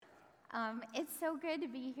It's so good to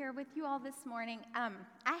be here with you all this morning. I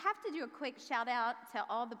have to do a quick shout out to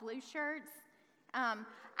all the blue shirts. I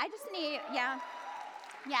just need, yeah.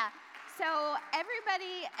 So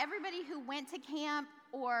everybody who went to camp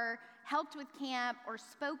or helped with camp or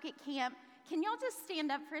spoke at camp, can y'all just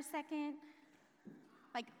stand up for a second?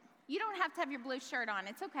 Like, you don't have to have your blue shirt on.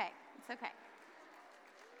 It's okay. It's okay.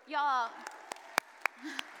 Y'all.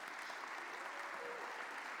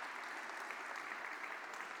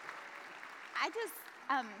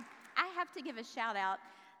 I have to give a shout out.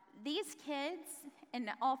 These kids and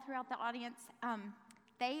all throughout the audience,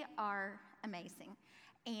 they are amazing.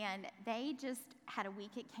 And they just had a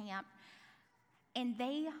week at camp, and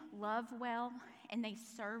they love well, and they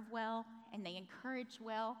serve well, and they encourage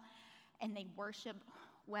well, and they worship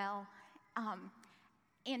well.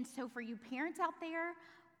 And so for you parents out there,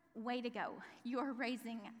 way to go. You are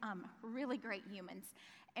raising really great humans.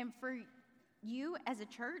 And for you as a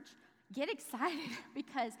church, get excited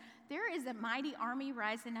because there is a mighty army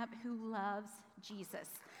rising up who loves Jesus.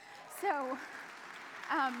 So,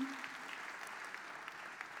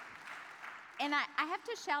 and I have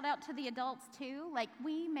to shout out to the adults too. Like,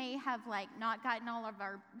 we may have not gotten all of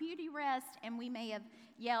our beauty rest, and we may have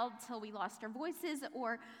yelled till we lost our voices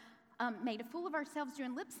or made a fool of ourselves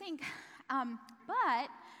doing lip sync. But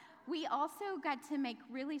we also got to make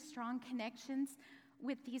really strong connections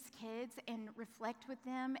with these kids and reflect with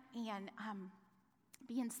them and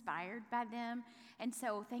be inspired by them. And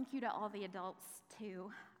so thank you to all the adults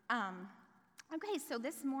too. Okay, so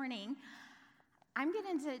this morning, I'm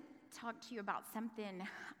going to talk to you about something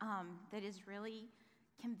that is really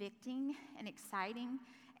convicting and exciting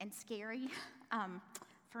and scary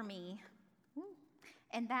for me.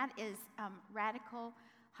 And that is radical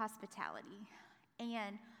hospitality.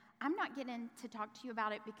 And I'm not getting to talk to you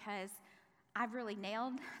about it because I've really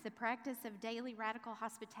nailed the practice of daily radical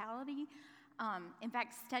hospitality. In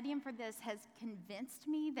fact, studying for this has convinced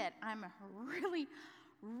me that I'm really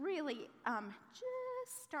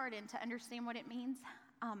just starting to understand what it means.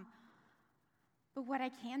 But what I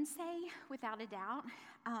can say without a doubt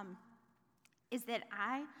is that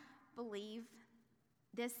I believe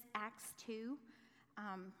this Acts 2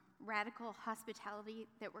 radical hospitality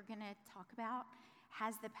that we're going to talk about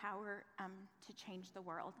has the power to change the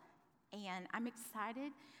world. And I'm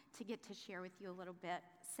excited to get to share with you a little bit.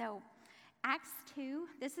 So, Acts 2,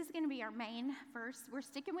 this is going to be our main verse. We're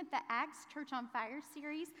sticking with the Acts Church on Fire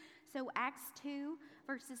series. So, Acts 2,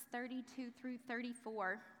 verses 32 through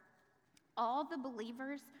 34. All the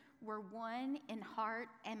believers were one in heart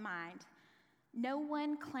and mind. No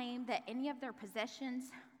one claimed that any of their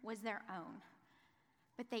possessions was their own,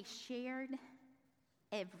 but they shared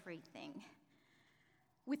everything.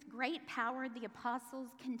 With great power, the apostles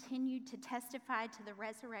continued to testify to the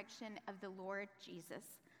resurrection of the Lord Jesus.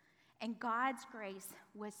 And God's grace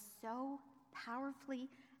was so powerfully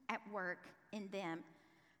at work in them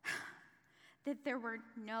that there were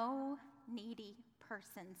no needy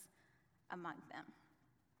persons among them.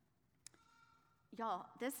 Y'all,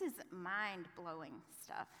 this is mind-blowing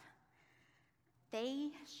stuff. They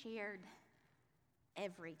shared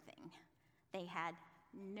everything. They had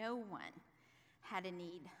no one had a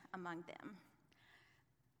need among them.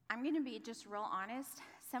 I'm going to be just real honest.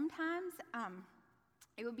 Sometimes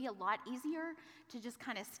it would be a lot easier to just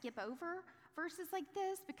kind of skip over verses like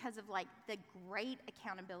this because of the great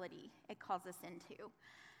accountability it calls us into.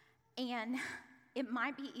 And it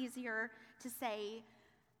might be easier to say,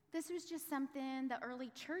 this was just something the early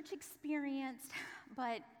church experienced,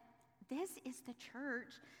 but this is the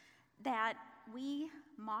church that we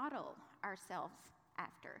model ourselves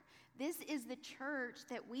after. This is the church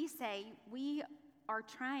that we say we are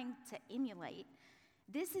trying to emulate.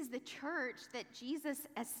 This is the church that Jesus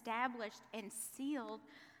established and sealed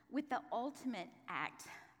with the ultimate act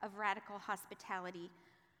of radical hospitality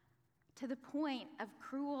to the point of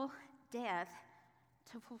cruel death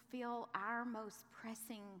to fulfill our most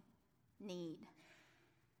pressing need.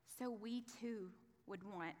 So we too would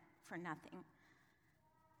want for nothing.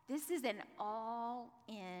 This is an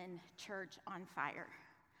all-in church on fire.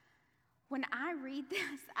 When I read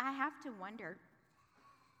this, I have to wonder,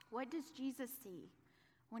 what does Jesus see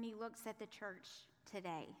when he looks at the church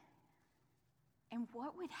today? And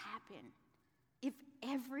what would happen if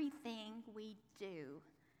everything we do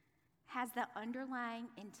has the underlying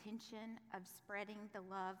intention of spreading the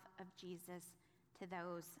love of Jesus to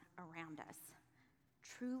those around us,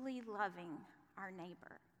 truly loving our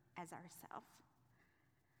neighbor as ourselves?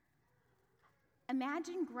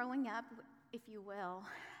 Imagine growing up, if you will,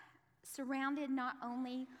 surrounded not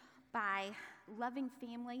only by loving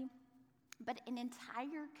family, but an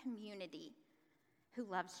entire community who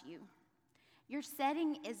loves you Your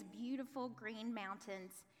setting is beautiful green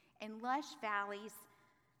mountains and lush valleys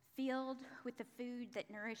filled with the food that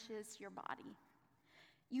nourishes your body.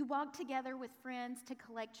 You walk together with friends to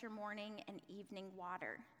collect your morning and evening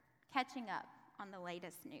water, catching up on the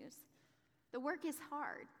latest news. The work is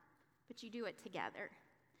hard, but you do it together.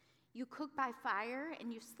 You cook by fire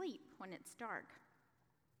and you sleep when it's dark.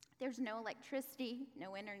 There's no electricity,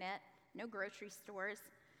 no internet, no grocery stores.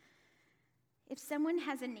 If someone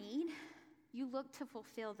has a need, you look to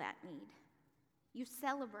fulfill that need. You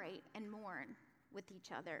celebrate and mourn with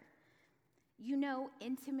each other. You know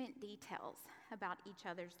intimate details about each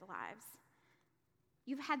other's lives.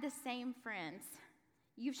 You've had the same friends.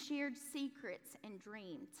 You've shared secrets and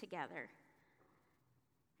dreamed together.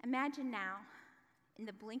 Imagine now, in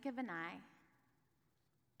the blink of an eye,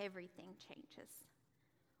 everything changes.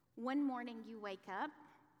 One morning you wake up,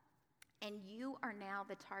 and you are now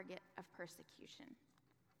the target of persecution.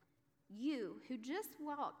 You, who just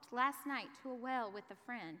walked last night to a well with a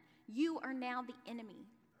friend, you are now the enemy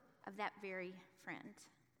of that very friend.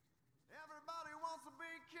 Everybody wants to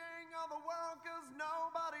be king of the world, 'cause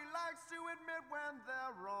nobody likes to admit when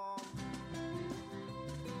they're wrong.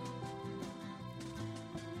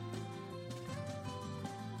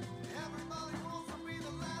 Everybody wants to be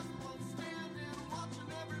the last one standing,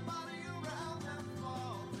 watching everybody around them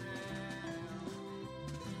fall down.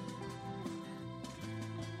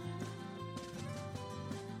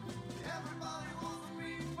 Everybody wants to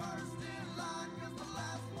be first in line, 'cause the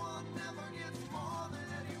last one never gets more than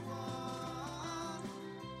anyone.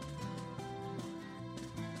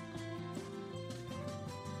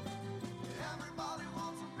 Everybody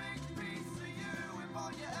wants a big piece of you, if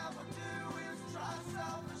all you ever do is try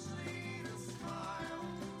selfishly to smile.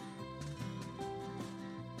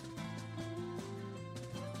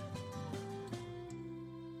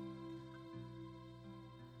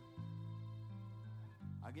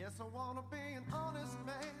 I guess I wanna be an honest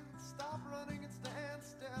man, stop running and stand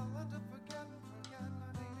still, and to forget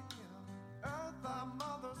learning to kill. Earth, our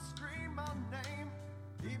mother, scream my name.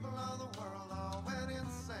 People of the world all went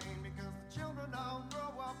insane, because the children all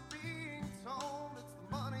grow up being told it's the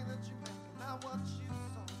money that you make and not what you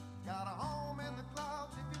sold. Got a home in the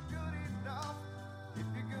clouds if you're good enough, if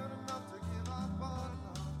you're good enough to give up on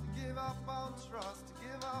love, to give up on trust, to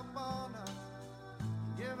give up on us,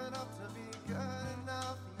 give it up to be good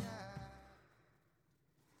enough, yeah.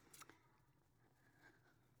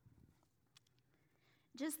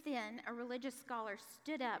 Just then, a religious scholar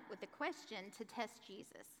stood up with a question to test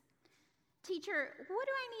Jesus. Teacher, what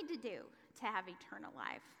do I need to do to have eternal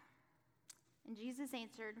life? And Jesus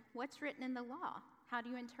answered, what's written in the law? How do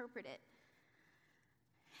you interpret it?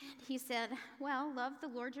 And he said, well, love the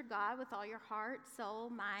Lord your God with all your heart, soul,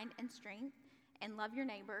 mind, and strength, and love your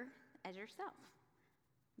neighbor as yourself.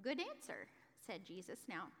 Good answer, said Jesus.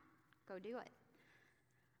 Now, go do it.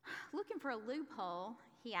 Looking for a loophole,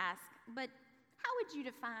 he asked, but how would you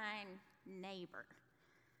define neighbor?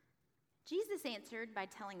 Jesus answered by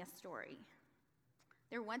telling a story.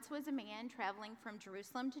 There once was a man traveling from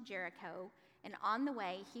Jerusalem to Jericho, and on the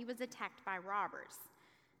way he was attacked by robbers.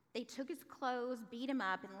 They took his clothes, beat him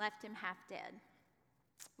up, and left him half dead.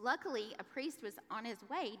 Luckily, a priest was on his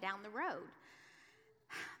way down the road.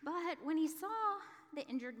 But when he saw the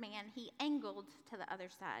injured man, he angled to the other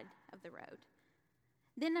side of the road.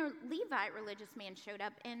 Then a Levite religious man showed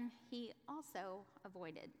up, and he also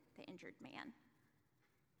avoided the injured man.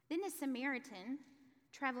 Then a Samaritan,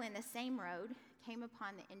 traveling the same road, came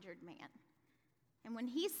upon the injured man. And when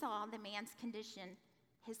he saw the man's condition,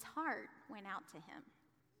 his heart went out to him.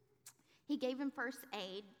 He gave him first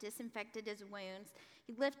aid, disinfected his wounds.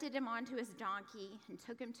 He lifted him onto his donkey and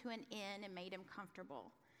took him to an inn and made him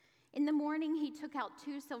comfortable. In the morning, he took out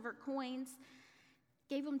 2 silver coins,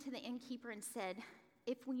 gave them to the innkeeper, and said,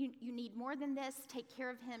 if you need more than this, take care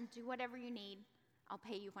of him, do whatever you need. I'll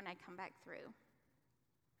pay you when I come back through.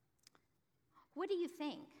 What do you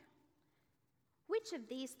think? Which of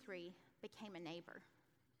these 3 became a neighbor?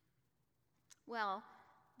 Well,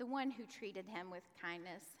 the one who treated him with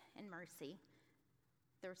kindness and mercy,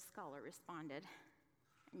 the scholar responded.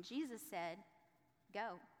 And Jesus said,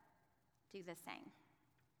 go, do the same.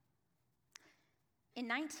 In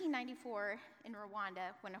 1994, in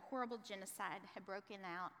Rwanda, when a horrible genocide had broken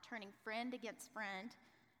out, turning friend against friend,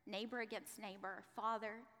 neighbor against neighbor,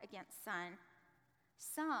 father against son,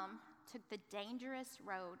 some took the dangerous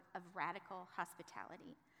road of radical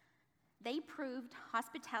hospitality. They proved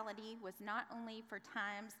hospitality was not only for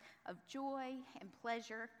times of joy and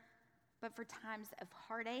pleasure, but for times of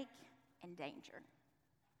heartache and danger.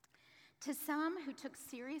 To some who took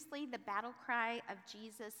seriously the battle cry of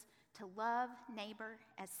Jesus to love neighbor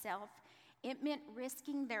as self, It meant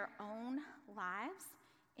risking their own lives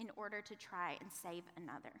in order to try and save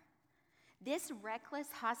another. This reckless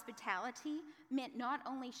hospitality meant not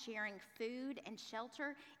only sharing food and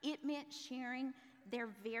shelter, it meant sharing their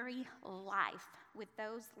very life with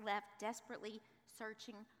those left desperately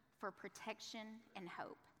searching for protection and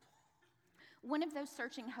hope. One of those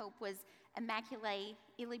searching hope was Immaculée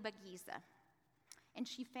Ilibagiza, and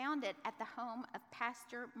she found it at the home of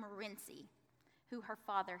Pastor Morency, who her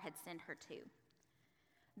father had sent her to.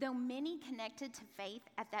 Though many connected to faith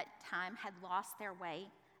at that time had lost their way,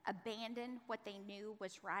 abandoned what they knew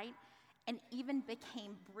was right, and even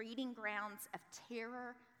became breeding grounds of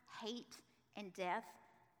terror, hate, and death,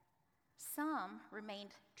 some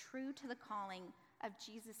remained true to the calling of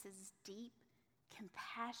Jesus' deep,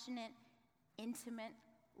 compassionate, intimate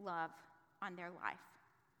love on their life.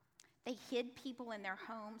 They hid people in their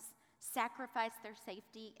homes, sacrificed their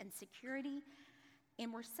safety and security,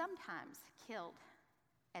 and were sometimes killed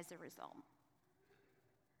as a result.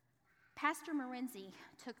 Pastor Morency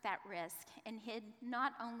took that risk and hid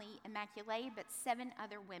not only Immaculée, but 7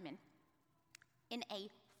 other women in a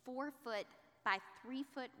 4-foot by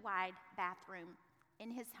 3-foot wide bathroom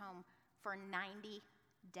in his home for 90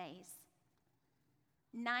 days.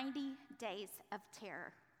 90 days of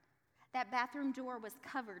terror. That bathroom door was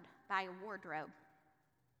covered by a wardrobe.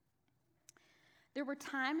 There were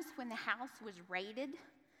times when the house was raided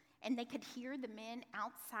and they could hear the men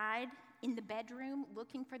outside in the bedroom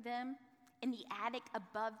looking for them, in the attic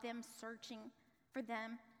above them searching for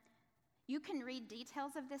them. You can read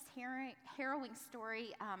details of this harrowing story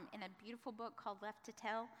in a beautiful book called Left to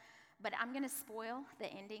Tell, but I'm going to spoil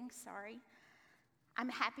the ending, sorry. I'm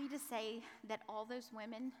happy to say that all those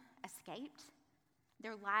women escaped.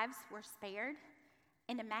 Their lives were spared,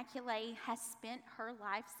 and Immaculée has spent her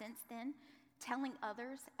life since then telling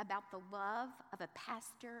others about the love of a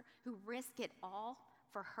pastor who risked it all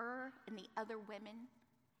for her and the other women,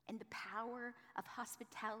 and the power of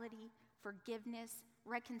hospitality, forgiveness,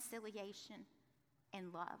 reconciliation,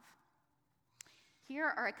 and love.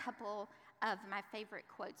 Here are a couple of my favorite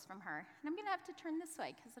quotes from her. And I'm going to have to turn this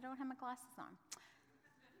way because I don't have my glasses on.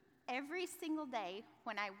 Every single day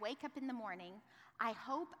when I wake up in the morning, I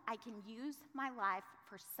hope I can use my life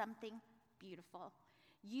for something beautiful.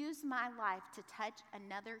 Use my life to touch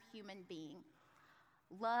another human being.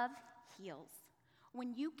 Love heals.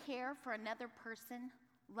 When you care for another person,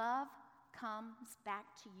 love comes back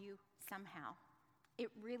to you somehow. It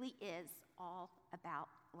really is all about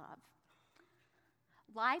love.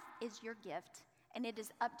 Life is your gift, and it is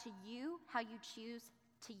up to you how you choose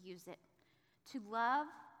to use it. To love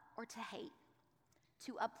or to hate.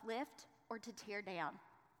 To uplift or to tear down.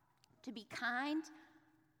 To be kind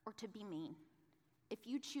or to be mean. If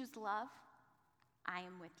you choose love, I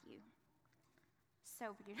am with you.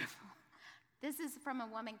 So beautiful. This is from a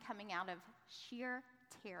woman coming out of sheer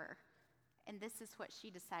terror, and this is what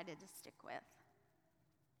she decided to stick with.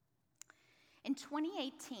 In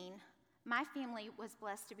 2018, my family was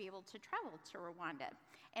blessed to be able to travel to Rwanda,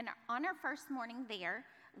 and on our first morning there,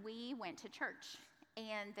 we went to church,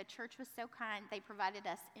 and the church was so kind, they provided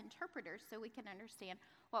us interpreters so we could understand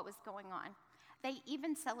what was going on. They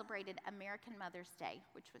even celebrated American Mother's Day,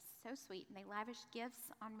 which was so sweet, and they lavished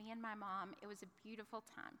gifts on me and my mom. It was a beautiful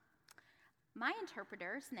time. My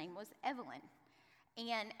interpreter's name was Evelyn,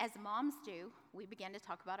 and as moms do, we began to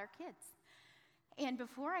talk about our kids. And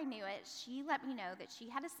before I knew it, she let me know that she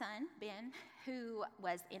had a son, Ben, who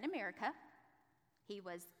was in America. He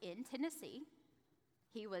was in Tennessee.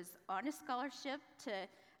 He was on a scholarship to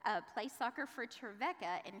play soccer for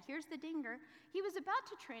Trevecca, and here's the dinger. He was about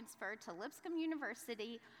to transfer to Lipscomb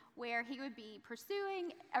University, where he would be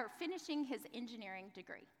pursuing or finishing his engineering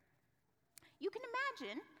degree. You can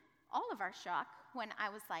imagine all of our shock when I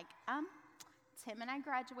was like, Tim and I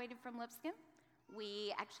graduated from Lipscomb.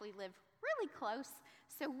 We actually live really close,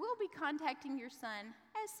 so we'll be contacting your son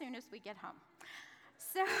as soon as we get home.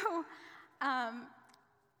 So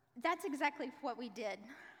that's exactly what we did.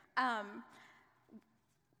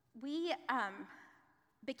 We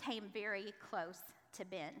became very close to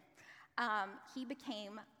Ben. He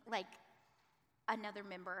became like another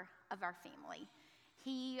member of our family.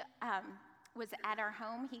 He was at our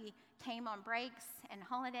home. He came on breaks and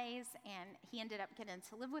holidays, and he ended up getting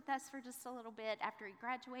to live with us for just a little bit after he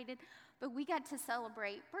graduated. But we got to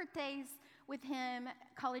celebrate birthdays with him,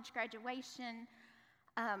 college graduation,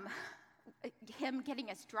 him getting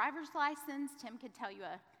his driver's license. Tim could tell you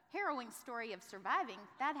a harrowing story of surviving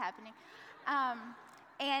that happening.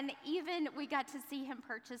 And even we got to see him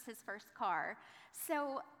purchase his first car.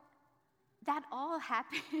 So that all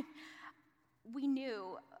happened. We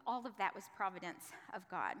knew all of that was providence of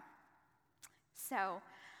God. So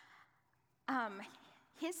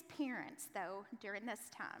his parents, though, during this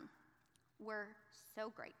time, were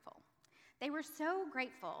so grateful. They were so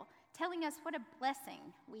grateful, telling us what a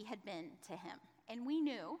blessing we had been to him. And we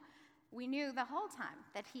knew the whole time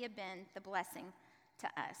that he had been the blessing to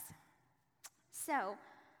us. So,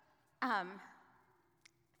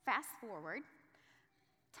 fast forward,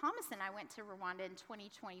 Thomas and I went to Rwanda in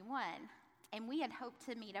 2021, and we had hoped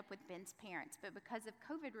to meet up with Ben's parents, but because of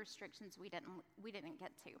COVID restrictions, we didn't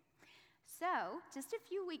get to. So, just a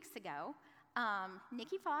few weeks ago,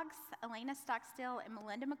 Nikki Fox, Elena Stockstill, and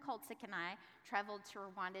Melinda McCulsick and I traveled to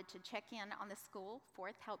Rwanda to check in on the school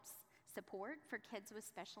Fourth Helps support for kids with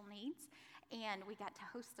special needs, and we got to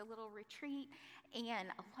host a little retreat and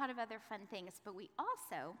a lot of other fun things, but we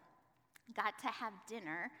also got to have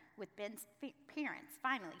dinner with Ben's parents.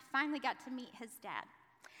 Finally got to meet his dad.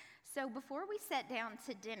 So before we sat down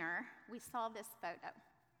to dinner, we saw this photo.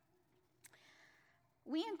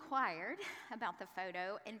 We inquired about the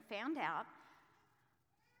photo and found out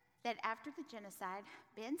that after the genocide,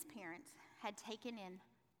 Ben's parents had taken in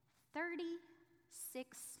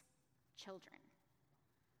 36 children.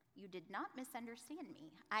 You did not misunderstand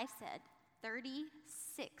me. I said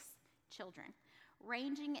 36 children,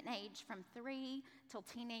 ranging in age from 3 till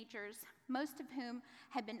teenagers, most of whom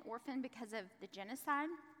had been orphaned because of the genocide.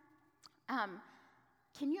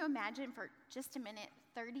 Can you imagine for just a minute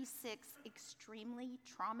 36 extremely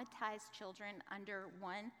traumatized children under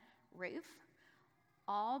one roof,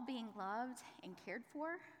 all being loved and cared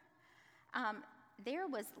for? There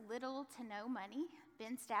was little to no money.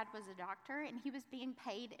 Ben's dad was a doctor, and he was being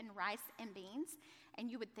paid in rice and beans. And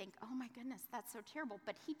you would think, oh my goodness, that's so terrible.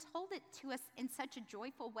 But he told it to us in such a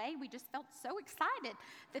joyful way. We just felt so excited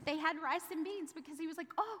that they had rice and beans, because he was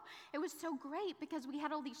like, oh, it was so great because we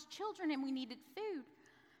had all these children and we needed food.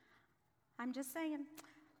 I'm just saying.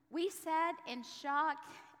 We sat in shock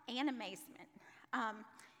and amazement.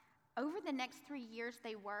 Over the next 3 years,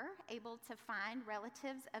 they were able to find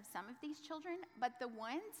relatives of some of these children, but the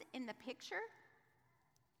ones in the picture,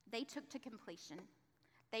 they took to completion.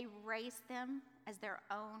 They raised them as their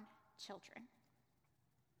own children.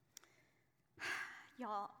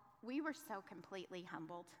 Y'all, we were so completely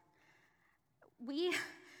humbled. We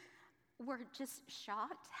were just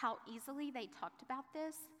shocked how easily they talked about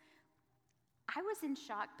this. I was in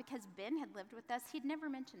shock because Ben had lived with us. He'd never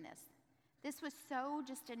mentioned this. This was so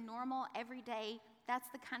just a normal, everyday, that's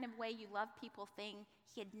the kind of way you love people thing.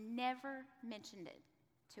 He had never mentioned it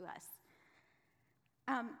to us.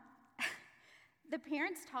 The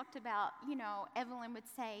parents talked about, Evelyn would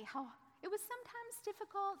say how it was sometimes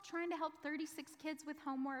difficult trying to help 36 kids with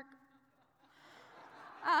homework.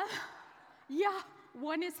 Yeah,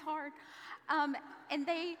 one is hard. And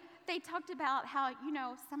they talked about how,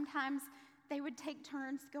 sometimes they would take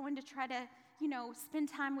turns going to try to, spend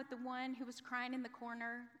time with the one who was crying in the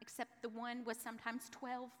corner, except the one was sometimes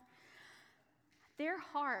 12. Their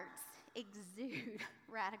hearts exude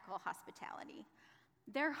radical hospitality.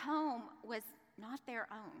 Their home was not their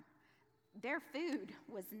own. Their food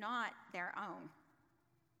was not their own.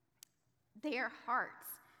 Their hearts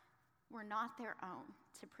were not their own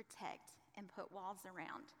to protect and put walls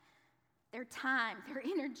around. Their time, their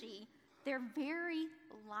energy, their very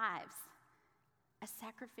lives, a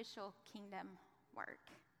sacrificial kingdom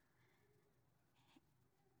work.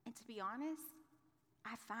 And to be honest,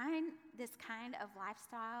 I find this kind of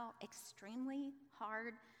lifestyle extremely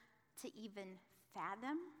hard to even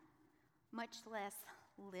fathom, much less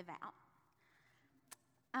live out.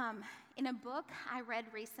 In a book I read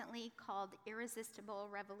recently called Irresistible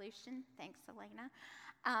Revolution, thanks Elena,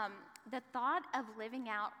 the thought of living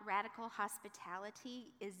out radical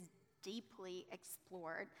hospitality is deeply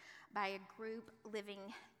explored by a group living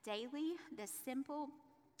daily the simple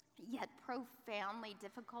yet profoundly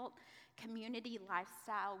difficult community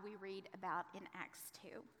lifestyle we read about in Acts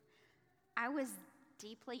 2. I was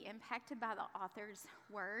deeply impacted by the author's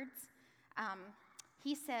words.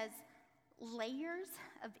 He says, layers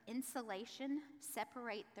of insulation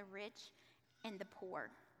separate the rich and the poor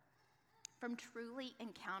from truly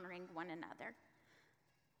encountering one another.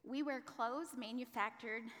 We wear clothes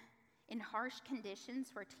manufactured in harsh conditions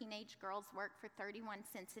where teenage girls work for 31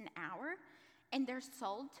 cents an hour, and they're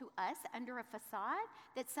sold to us under a facade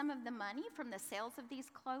that some of the money from the sales of these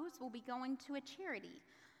clothes will be going to a charity,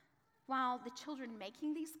 while the children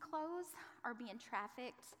making these clothes are being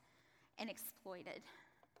trafficked and exploited.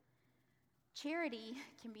 Charity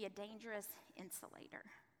can be a dangerous insulator.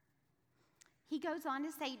 He goes on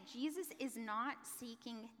to say, Jesus is not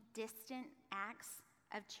seeking distant acts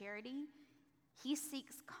of charity. He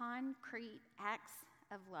seeks concrete acts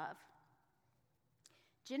of love.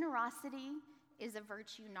 Generosity is a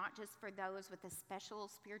virtue not just for those with a special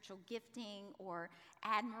spiritual gifting or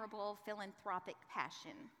admirable philanthropic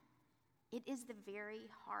passion. It is the very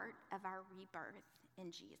heart of our rebirth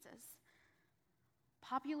in Jesus.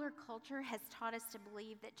 Popular culture has taught us to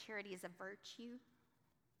believe that charity is a virtue,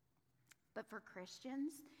 but for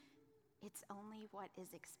Christians, it's only what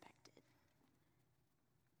is expected.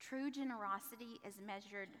 True generosity is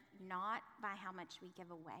measured not by how much we give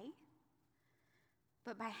away,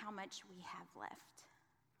 but by how much we have left.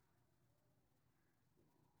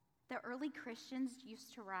 The early Christians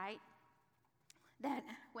used to write that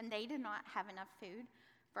when they did not have enough food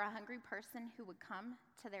for a hungry person who would come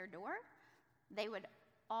to their door, they would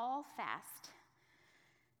all fast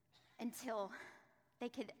until they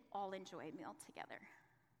could all enjoy a meal together.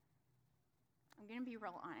 I'm going to be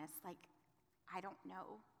real honest, I don't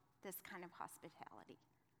know this kind of hospitality.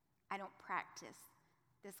 I don't practice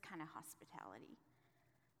this kind of hospitality.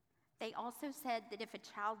 They also said that if a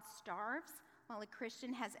child starves while a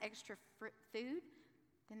Christian has extra food,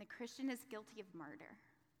 then the Christian is guilty of murder.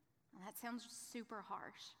 Now, that sounds super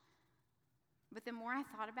harsh. But the more I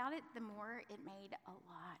thought about it, the more it made a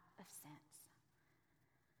lot of sense.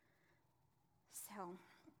 So,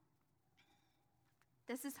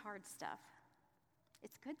 this is hard stuff.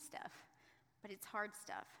 It's good stuff, but it's hard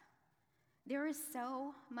stuff. There is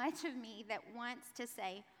so much of me that wants to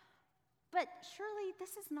say, but surely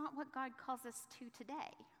this is not what God calls us to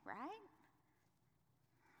today, right?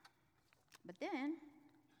 But then,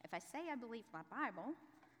 if I say I believe my Bible,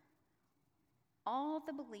 all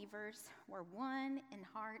the believers were one in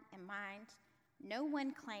heart and mind. No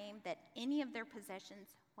one claimed that any of their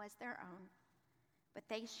possessions was their own, but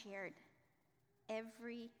they shared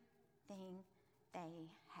everything they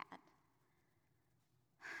had.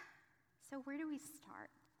 So where do we start?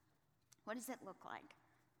 What does it look like?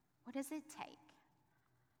 What does it take?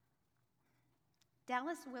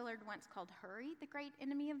 Dallas Willard once called hurry the great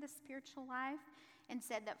enemy of the spiritual life and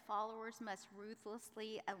said that followers must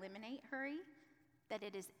ruthlessly eliminate hurry, that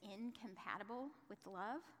it is incompatible with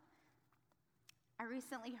love. I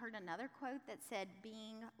recently heard another quote that said,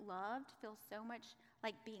 being loved feels so much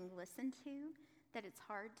like being listened to that it's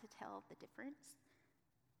hard to tell the difference.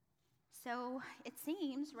 So it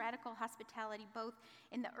seems radical hospitality, both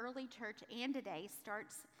in the early church and today,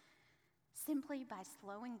 starts simply by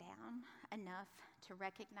slowing down enough to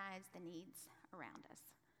recognize the needs around us.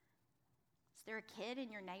 Is there a kid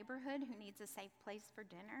in your neighborhood who needs a safe place for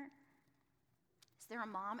dinner? Is there a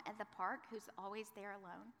mom at the park who's always there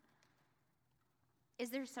alone?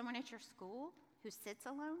 Is there someone at your school who sits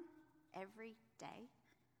alone every day?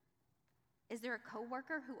 Is there a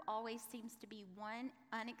coworker who always seems to be one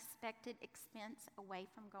unexpected expense away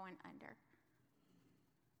from going under?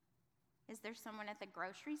 Is there someone at the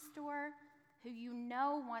grocery store who you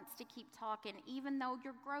know wants to keep talking even though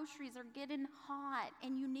your groceries are getting hot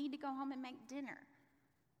and you need to go home and make dinner,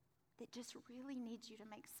 that just really needs you to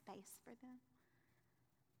make space for them?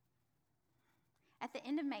 At the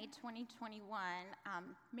end of May 2021,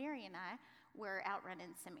 Mary and I were out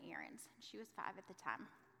running some errands. She was 5 at the time.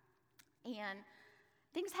 And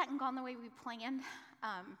things hadn't gone the way we planned.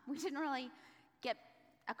 We didn't really get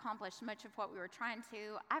accomplished much of what we were trying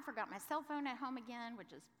to. I forgot my cell phone at home again,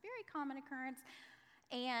 which is a very common occurrence.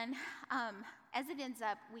 And as it ends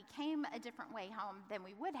up, we came a different way home than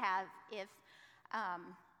we would have if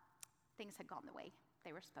things had gone the way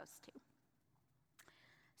they were supposed to.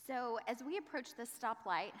 So as we approached the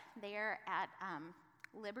stoplight there at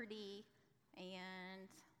Liberty and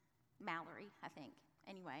Mallory, I think,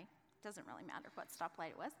 anyway, doesn't really matter what stoplight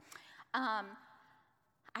it was,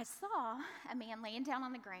 I saw a man laying down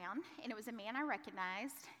on the ground, and it was a man I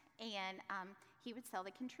recognized, and he would sell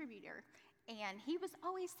the Contributor. And he was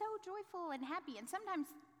always so joyful and happy, and sometimes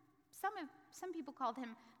some people called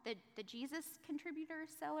him the Jesus Contributor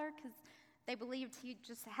seller because they believed he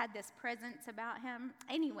just had this presence about him.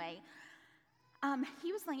 Anyway,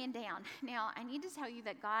 he was laying down. Now, I need to tell you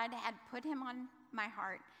that God had put him on my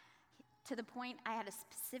heart to the point I had a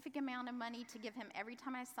specific amount of money to give him every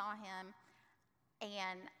time I saw him.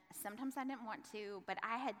 And sometimes I didn't want to, but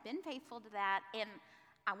I had been faithful to that. And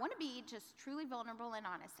I want to be just truly vulnerable and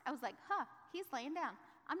honest. I was like, he's laying down.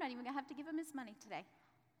 I'm not even going to have to give him his money today.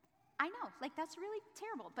 I know, that's really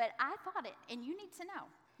terrible, but I thought it, and you need to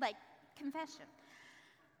know, confession.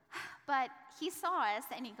 But he saw us,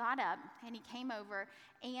 and he got up, and he came over,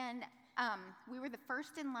 and we were the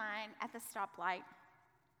first in line at the stoplight,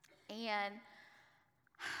 and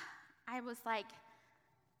I was like,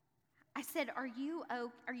 I said, are you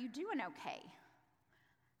doing okay?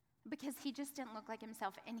 Because he just didn't look like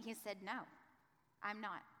himself, and he said, no, I'm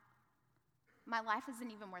not. My life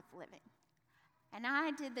isn't even worth living. And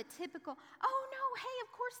I did the typical, oh no, hey,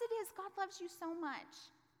 of course it is. God loves you so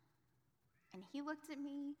much. And he looked at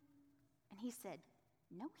me and he said,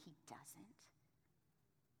 no, he doesn't.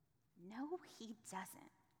 No, he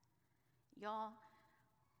doesn't. Y'all,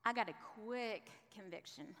 I got a quick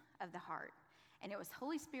conviction of the heart. And it was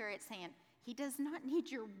Holy Spirit saying, he does not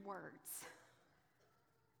need your words.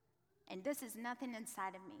 And this is nothing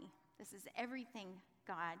inside of me. This is everything,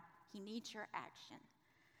 God. He needs your action.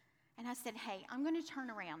 And I said, hey, I'm going to turn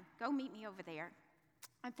around. Go meet me over there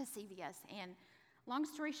at the CVS. And long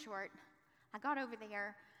story short, I got over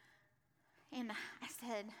there and I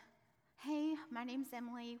said, hey, my name's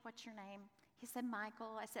Emily. What's your name? He said,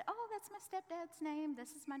 Michael. I said, oh, that's my stepdad's name. This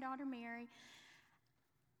is my daughter, Mary.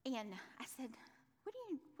 And I said,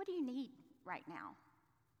 what do you need right now?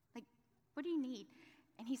 Like, what do you need?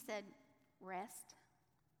 And he said, rest.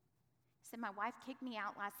 He said, my wife kicked me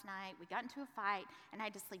out last night. We got into a fight, and I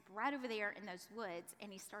had to sleep right over there in those woods.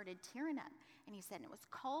 And he started tearing up. And he said, it was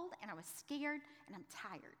cold, and I was scared, and I'm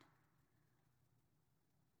tired.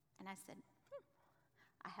 And I said,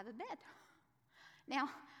 I have a bed. Now,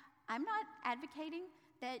 I'm not advocating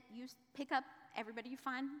that you pick up everybody you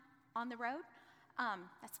find on the road.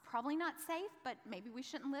 That's probably not safe, but maybe we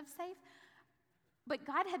shouldn't live safe. But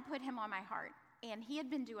God had put him on my heart, and he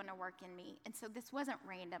had been doing a work in me. And so this wasn't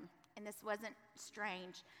random, and this wasn't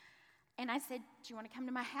strange. And I said, do you want to come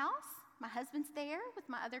to my house? My husband's there with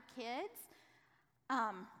my other kids.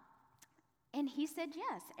 And he said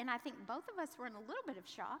yes. And I think both of us were in a little bit of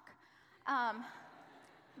shock.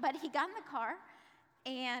 But he got in the car,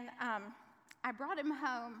 and I brought him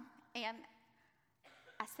home, and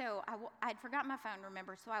I'd forgotten my phone,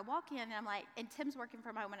 remember, so I walk in, and I'm like, and Tim's working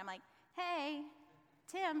from home, and I'm like, hey,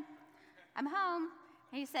 Tim, I'm home.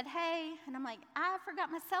 And he said, hey, and I'm like, I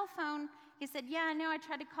forgot my cell phone. He said, yeah, I know, I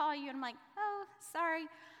tried to call you, and I'm like, oh, sorry.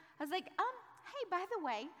 I was like, hey, by the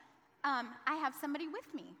way, I have somebody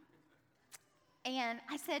with me. And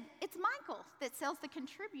I said, it's Michael that sells the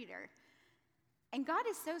Contributor. And God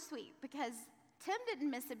is so sweet because Tim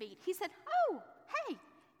didn't miss a beat. He said, oh, hey,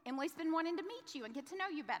 Emily's been wanting to meet you and get to know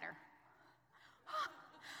you better.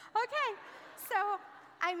 Okay, so,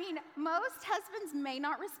 I mean, most husbands may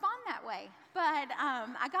not respond that way, but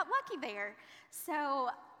I got lucky there. So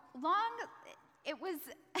it was,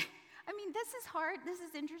 I mean, this is hard. This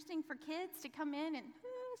is interesting for kids to come in and,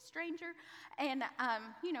 stranger. And,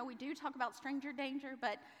 we do talk about stranger danger,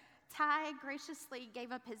 but Ty graciously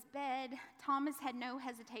gave up his bed. Thomas had no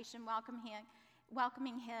hesitation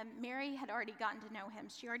welcoming him. Mary had already gotten to know him.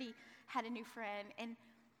 She already had a new friend. And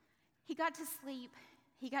he got to sleep.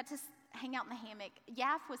 He got to hang out in the hammock.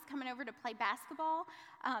 Yaf was coming over to play basketball.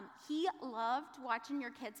 He loved watching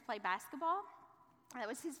your kids play basketball. That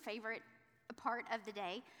was his favorite part of the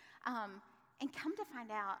day. And come to find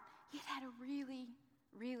out, he had a really,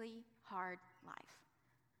 really hard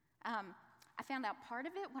life. I found out part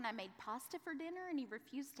of it when I made pasta for dinner and he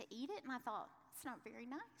refused to eat it, and I thought, it's not very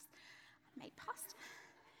nice. I made pasta.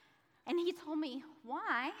 And he told me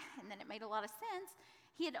why, and then it made a lot of sense.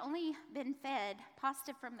 He had only been fed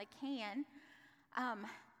pasta from the can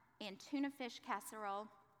and tuna fish casserole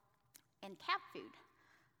and cat food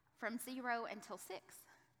from 0 until 6,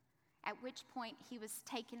 at which point he was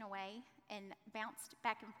taken away and bounced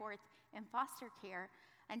back and forth in foster care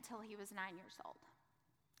until he was 9 years old.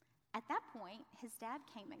 At that point, his dad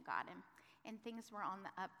came and got him, and things were on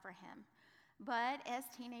the up for him. But as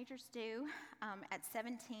teenagers do, at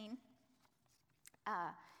 17,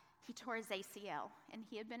 he tore his ACL, and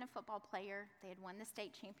he had been a football player. They had won the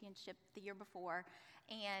state championship the year before,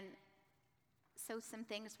 and so some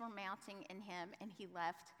things were mounting in him, and he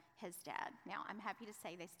left his dad. Now, I'm happy to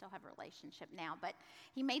say they still have a relationship now, but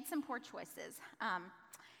he made some poor choices.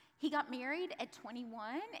 He got married at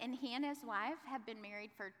 21, and he and his wife have been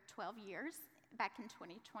married for 12 years, back in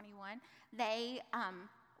 2021. They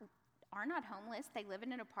are not homeless. They live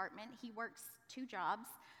in an apartment. He works 2 jobs.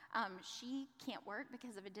 She can't work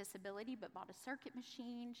because of a disability, but bought a circuit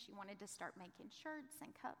machine. She wanted to start making shirts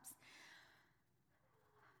and cups.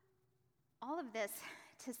 All of this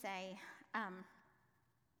to say,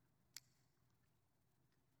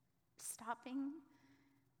 stopping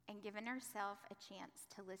and giving ourselves a chance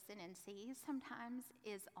to listen and see sometimes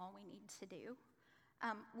is all we need to do.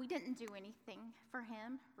 We didn't do anything for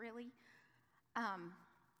him, really.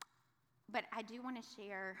 But I do want to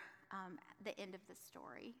share the end of the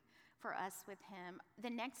story for us with him. The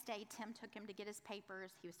next day, Tim took him to get his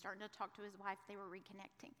papers. He was starting to talk to his wife. They were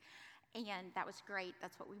reconnecting. And that was great.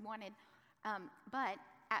 That's what we wanted. But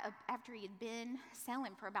after he had been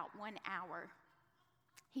selling for about 1 hour,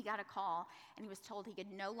 he got a call, and he was told he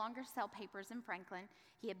could no longer sell papers in Franklin.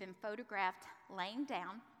 He had been photographed laying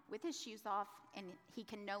down with his shoes off, and he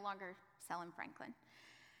can no longer sell in Franklin.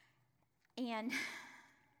 And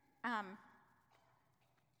I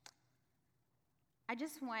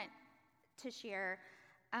just want to share,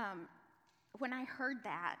 when I heard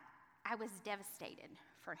that, I was devastated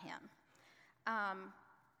for him.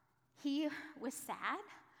 He was sad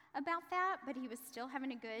about that, but he was still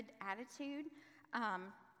having a good attitude.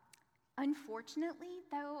 Unfortunately,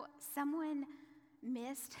 though, someone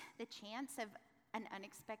missed the chance of an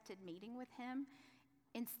unexpected meeting with him.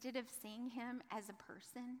 Instead of seeing him as a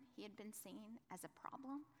person, he had been seen as a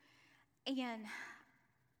problem. And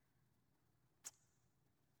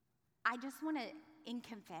I just want to, in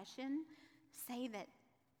confession, say that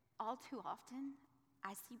all too often,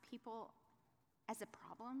 I see people as a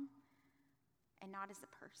problem and not as a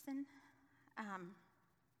person.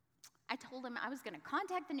 I told him I was going to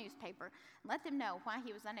contact the newspaper and let them know why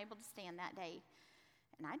he was unable to stand that day.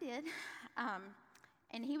 And I did.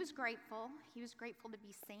 And he was grateful. He was grateful to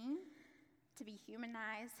be seen, to be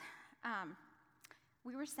humanized.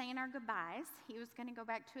 We were saying our goodbyes. He was going to go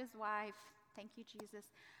back to his wife. Thank you, Jesus.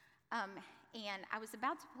 And I was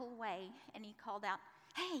about to pull away, and he called out,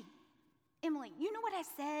 "Hey, Emily, you know what I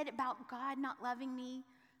said about God not loving me?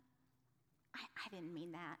 I didn't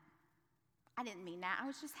mean that. I didn't mean that. I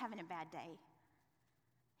was just having a bad day."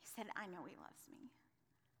 He said, "I know he loves me."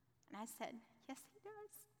 And I said, "Yes, he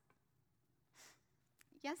does.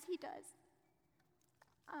 Yes, he does."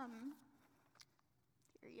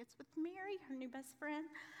 Here he is with Mary, her new best friend.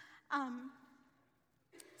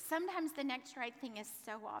 Sometimes the next right thing is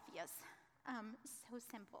so obvious, so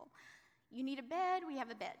simple. You need a bed, we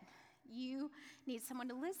have a bed. You need someone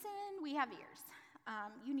to listen, we have ears.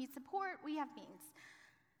 You need support, we have means.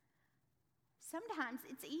 Sometimes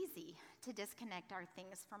it's easy to disconnect our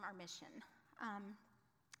things from our mission.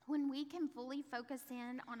 When we can fully focus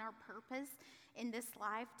in on our purpose in this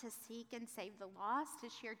life to seek and save the lost, to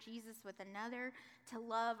share Jesus with another, to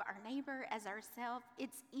love our neighbor as ourselves,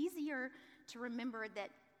 it's easier to remember that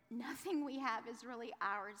nothing we have is really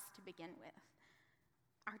ours to begin with.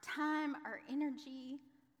 Our time, our energy,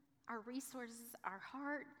 our resources, our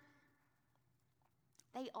heart,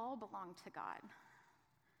 they all belong to God.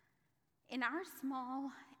 In our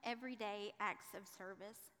small, everyday acts of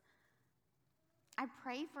service, I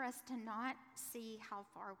pray for us to not see how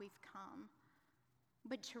far we've come,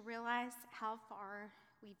 but to realize how far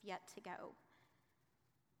we've yet to go.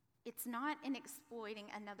 It's not in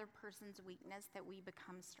exploiting another person's weakness that we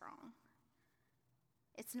become strong.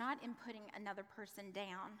 It's not in putting another person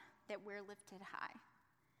down that we're lifted high.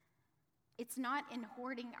 It's not in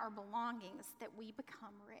hoarding our belongings that we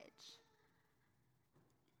become rich.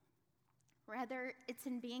 Rather, it's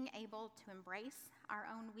in being able to embrace our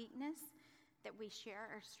own weakness that we share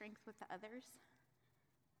our strength with others.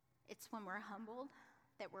 It's when we're humbled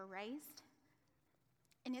that we're raised.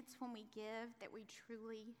 And it's when we give that we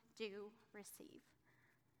truly do receive.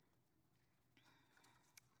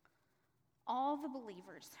 All the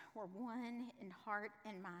believers were one in heart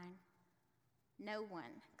and mind. No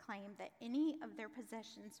one claimed that any of their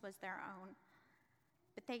possessions was their own,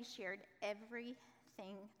 but they shared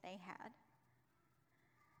everything they had.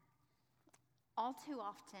 All too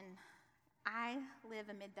often, I live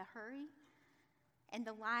amid the hurry and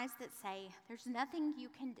the lies that say, there's nothing you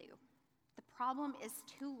can do. The problem is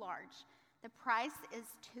too large. The price is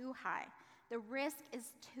too high. The risk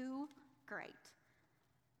is too great.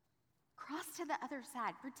 Cross to the other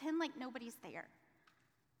side. Pretend like nobody's there.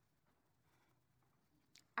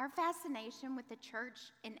 Our fascination with the church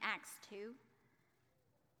in Acts 2,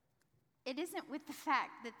 it isn't with the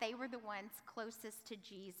fact that they were the ones closest to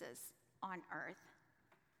Jesus on earth.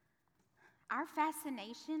 Our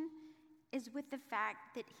fascination is with the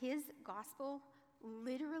fact that his gospel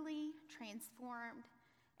literally transformed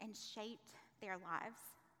and shaped their lives.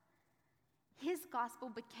 His gospel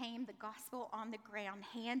became the gospel on the ground,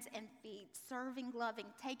 hands and feet, serving,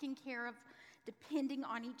 loving, taking care of, depending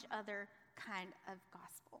on each other kind of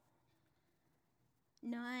gospel.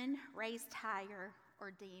 None raised higher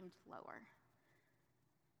or deemed lower.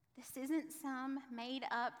 This isn't some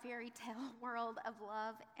made-up fairy tale world of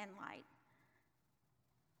love and light.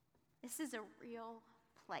 This is a real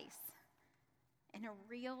place and a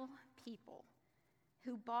real people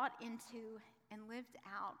who bought into and lived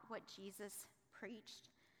out what Jesus preached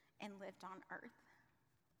and lived on earth.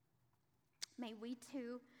 May we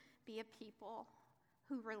too be a people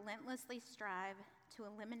who relentlessly strive to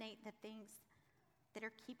eliminate the things that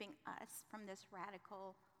are keeping us from this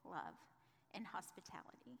radical love and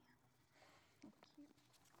hospitality.